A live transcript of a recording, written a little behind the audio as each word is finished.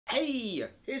Hey,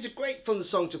 here's a great fun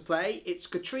song to play. It's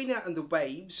Katrina and the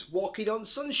Waves, Walking on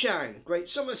Sunshine. Great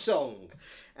summer song.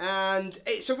 And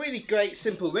it's a really great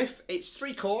simple riff. It's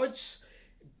 3 chords: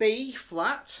 B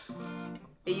flat,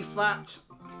 E flat,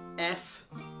 F,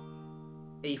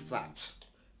 E flat.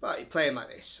 Right, you play them like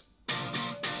this.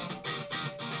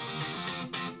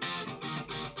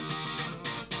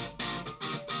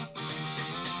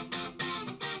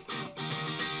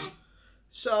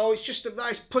 So it's just a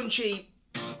nice punchy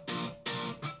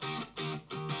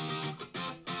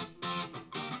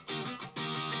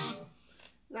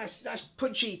nice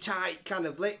punchy tight kind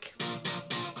of lick.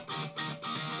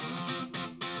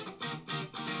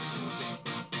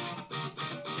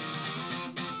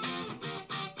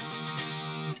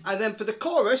 And then for the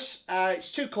chorus,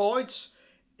 it's 2 chords.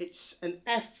 It's an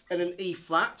F and an E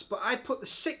flat, but I put the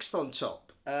 6th on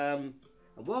top. I'm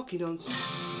walking on sunshine.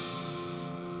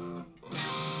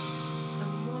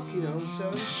 Well, walking on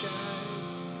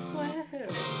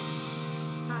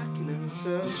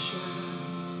sunshine.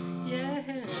 Yeah,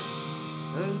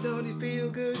 and don't it feel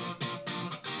good?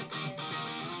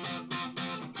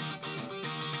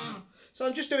 So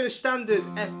I'm just doing a standard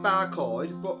F bar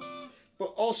chord, but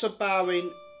also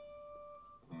barring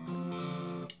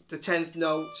the 10th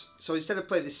note. So instead of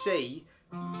playing the C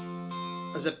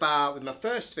as a bar with my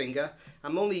first finger,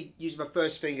 I'm only using my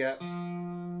first finger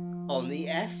on the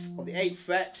F, on the 8th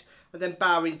fret, and then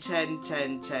barring 10,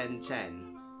 10, 10, 10.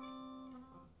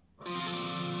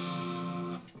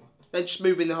 Then just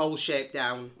moving the whole shape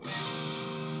down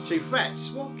 2 frets.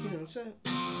 Walking on so.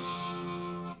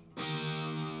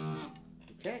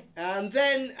 Okay, and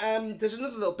then there's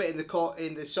another little bit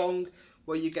in the song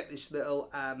where you get this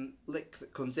little lick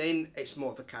that comes in. It's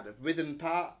more of a kind of rhythm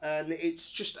part, and it's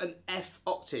just an F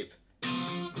octave.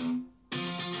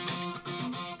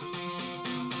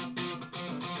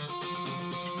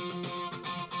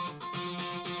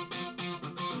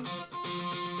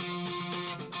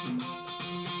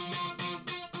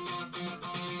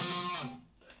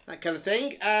 That kind of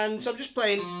thing. And so I'm just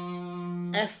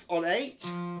playing F on 8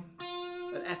 and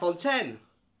F on 10.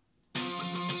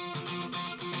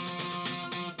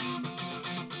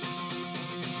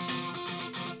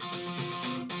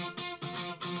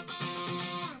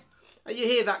 And you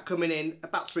hear that coming in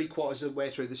about 3/4 of the way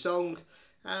through the song.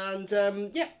 And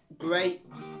yeah, great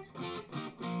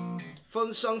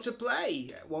fun song to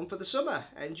play. One for the summer.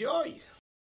 Enjoy.